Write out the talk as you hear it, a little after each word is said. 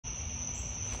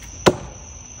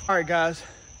All right, guys.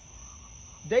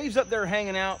 Dave's up there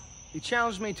hanging out. He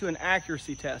challenged me to an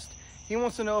accuracy test. He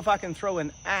wants to know if I can throw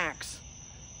an axe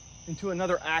into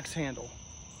another axe handle.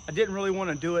 I didn't really want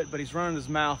to do it, but he's running his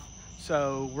mouth,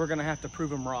 so we're gonna have to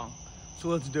prove him wrong. So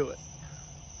let's do it.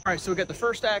 All right, so we got the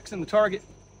first axe in the target.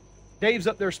 Dave's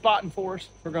up there spotting for us.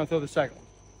 We're gonna throw the second one.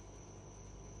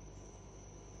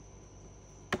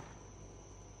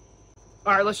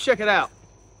 All right, let's check it out.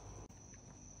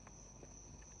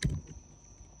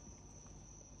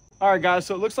 All right, guys,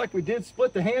 so it looks like we did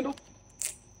split the handle.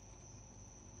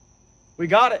 We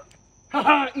got it.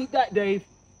 Haha, eat that, Dave.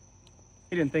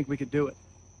 He didn't think we could do it.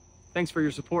 Thanks for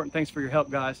your support and thanks for your help,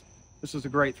 guys. This was a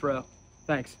great throw.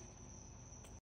 Thanks.